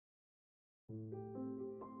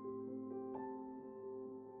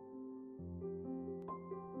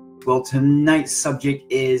Well, tonight's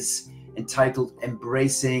subject is entitled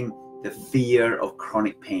Embracing the Fear of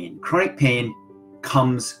Chronic Pain. Chronic pain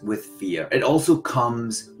comes with fear. It also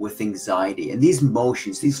comes with anxiety. And these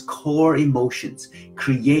emotions, these core emotions,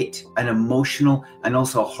 create an emotional and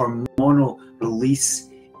also a hormonal release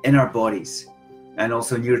in our bodies, and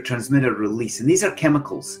also neurotransmitter release. And these are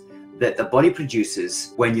chemicals that the body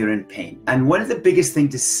produces when you're in pain. And one of the biggest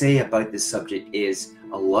things to say about this subject is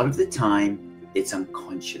a lot of the time, it's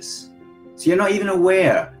unconscious. So you're not even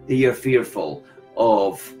aware that you're fearful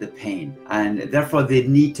of the pain, and therefore they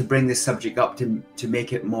need to bring this subject up to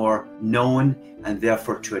make it more known and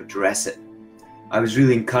therefore to address it. I was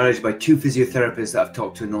really encouraged by 2 physiotherapists that I've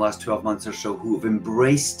talked to in the last 12 months or so who have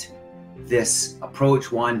embraced this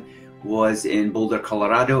approach. One was in Boulder,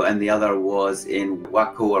 Colorado, and the other was in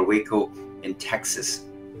Waco in Texas.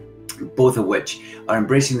 Both of which are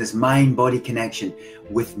embracing this mind-body connection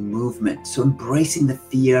with movement. So embracing the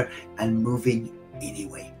fear and moving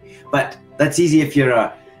anyway. But that's easy if you're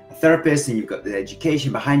a therapist and you've got the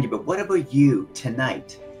education behind you. But what about you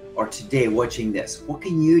tonight or today watching this? What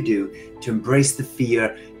can you do to embrace the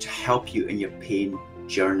fear to help you in your pain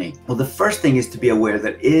journey? Well, the first thing is to be aware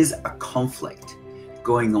there is a conflict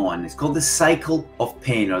going on. It's called the cycle of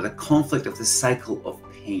pain, or the conflict of the cycle of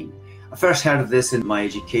pain. I first heard of this in my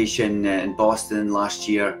education in Boston last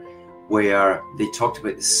year, where they talked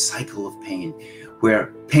about the cycle of pain, where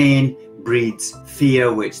pain breeds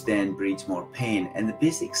fear, which then breeds more pain. And the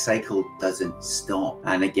basic cycle doesn't stop.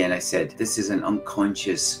 And again, I said, this is an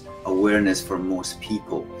unconscious awareness for most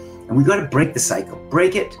people. And we've got to break the cycle.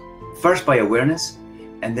 Break it first by awareness,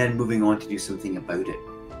 and then moving on to do something about it.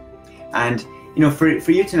 And you know,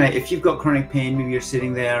 for you tonight, if you've got chronic pain, maybe you're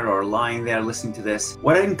sitting there or lying there listening to this,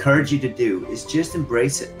 what I encourage you to do is just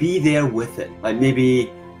embrace it. Be there with it. Like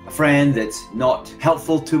maybe a friend that's not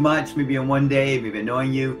helpful too much, maybe on one day, maybe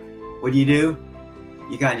annoying you. What do?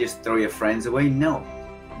 You can't just throw your friends away. No,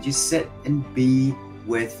 just sit and be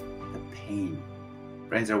with the pain.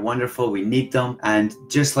 Friends are wonderful, we need them, and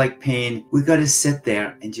just like pain, we got to sit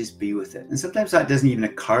there and just be with it. And sometimes that doesn't even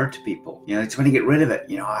occur to people. You know, they just want to get rid of it.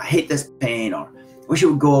 You know, I hate this pain, or I wish it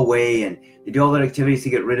would go away, and they do all their activities to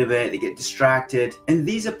get rid of it, they get distracted. And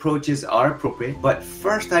these approaches are appropriate, but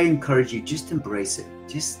first I encourage you, just embrace it.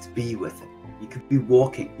 Just be with it. You could be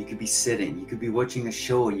walking, you could be sitting, you could be watching a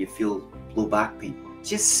show and you feel low back pain.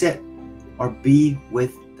 Just sit or be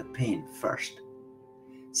with the pain first.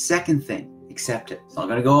 Second thing, accept it. It's not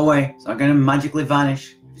going to go away. It's not going to magically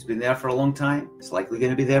vanish. If it's been there for a long time, it's likely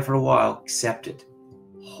going to be there for a while. Accept it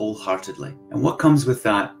wholeheartedly. And what comes with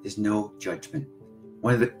that is no judgment.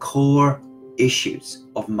 One of the core issues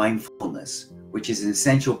of mindfulness, which is an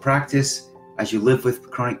essential practice as you live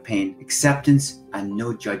with chronic pain, acceptance and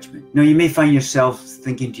no judgment. Now, you may find yourself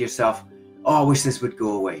thinking to yourself, oh, I wish this would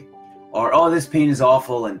go away. Or, oh, this pain is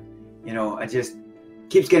awful and, you know, it just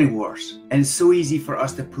keeps getting worse. And it's so easy for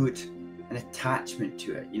us to put an attachment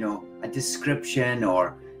to it, you know, a description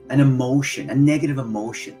or an emotion, a negative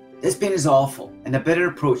emotion. This pain is awful. And a better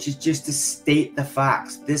approach is just to state the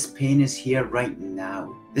facts. This pain is here right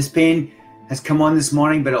now. This pain has come on this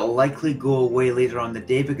morning, but it'll likely go away later on in the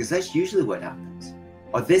day, because that's usually what happens.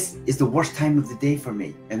 Or this is the worst time of the day for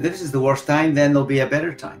me. And if this is the worst time, then there'll be a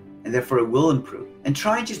better time, and therefore it will improve. And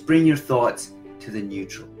try and just bring your thoughts to the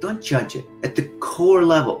neutral. Don't judge it. At the core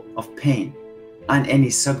level of pain, on any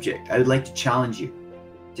subject, I would like to challenge you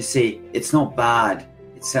to say it's not bad,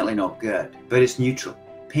 it's certainly not good, but it's neutral.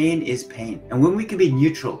 Pain is pain. And when we can be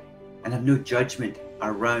neutral and have no judgment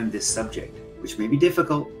around this subject, which may be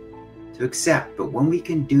difficult to accept, but when we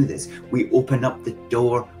can do this, we open up the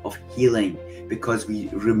door of healing, because we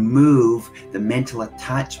remove the mental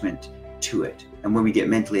attachment to it. And when we get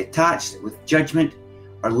mentally attached with judgment,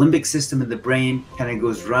 our limbic system in the brain kind of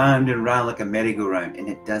goes round and round like a merry-go-round, and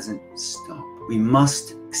it doesn't stop. We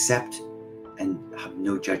must accept and have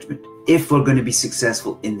no judgment if we're going to be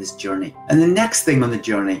successful in this journey. And the next thing on the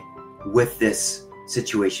journey with this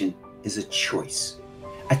situation is a choice.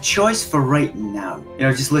 A choice for right now. You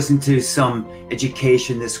know, just listened to some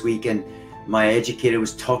education this week, and my educator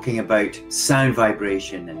was talking about sound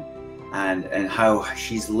vibration and how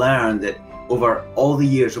she's learned that over all the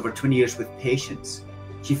years, over 20 years with patients,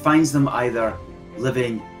 she finds them either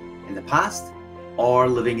living in the past or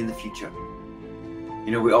living in the future.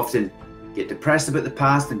 You know, we often get depressed about the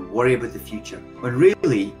past and worry about the future, when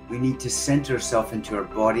really we need to center ourselves into our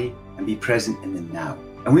body and be present in the now.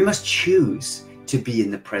 And we must choose to be in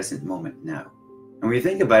the present moment now. And when you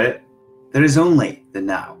think about it, there is only the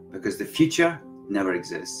now, because the future never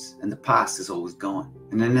exists, and the past is always gone.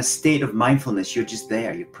 And in a state of mindfulness, you're just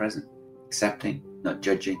there, you're present, accepting, not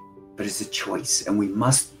judging. But it's a choice, and we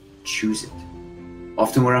must choose it.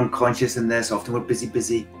 Often we're unconscious in this, often we're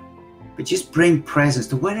busy. But just bring presence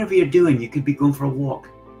to whatever you're doing. You could be going for a walk,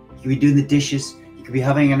 you could be doing the dishes, you could be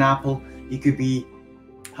having an apple, you could be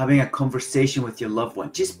having a conversation with your loved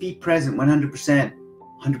one. Just be present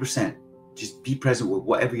 100%. Just be present with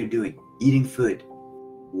whatever you're doing. Eating food,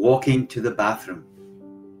 walking to the bathroom,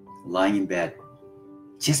 lying in bed.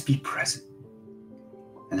 Just be present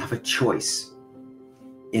and have a choice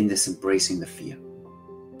in this embracing the fear.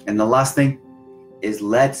 And the last thing is,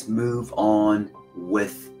 let's move on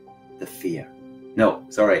with the fear. No,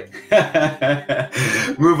 sorry.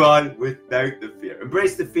 Move on without the fear.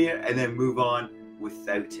 Embrace the fear and then move on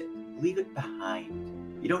without it. Leave it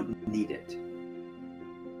behind. You don't need it.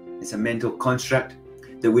 It's a mental construct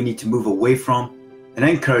that we need to move away from. And I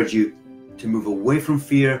encourage you to move away from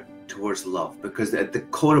fear towards love, because at the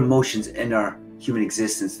core emotions in our human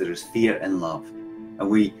existence, there is fear and love. And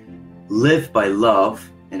we live by love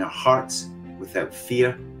in our hearts without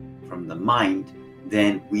fear from the mind,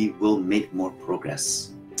 then we will make more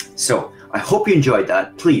progress. So I hope you enjoyed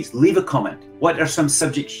that. Please leave a comment. What are some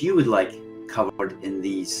subjects you would like covered in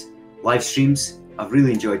these live streams? I've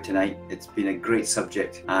really enjoyed tonight. It's been a great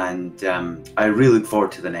subject, and I really look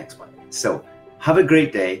forward to the next one. So have a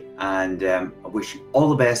great day, and I wish you all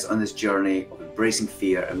the best on this journey of embracing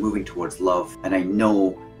fear and moving towards love. And I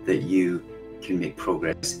know that you can make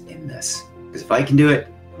progress in this, because if I can do it,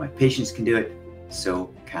 my patients can do it,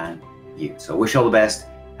 so can you. So I wish you all the best,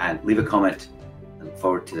 and leave a comment. I look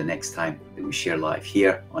forward to the next time that we share live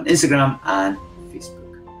here on Instagram and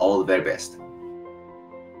Facebook. All the very best.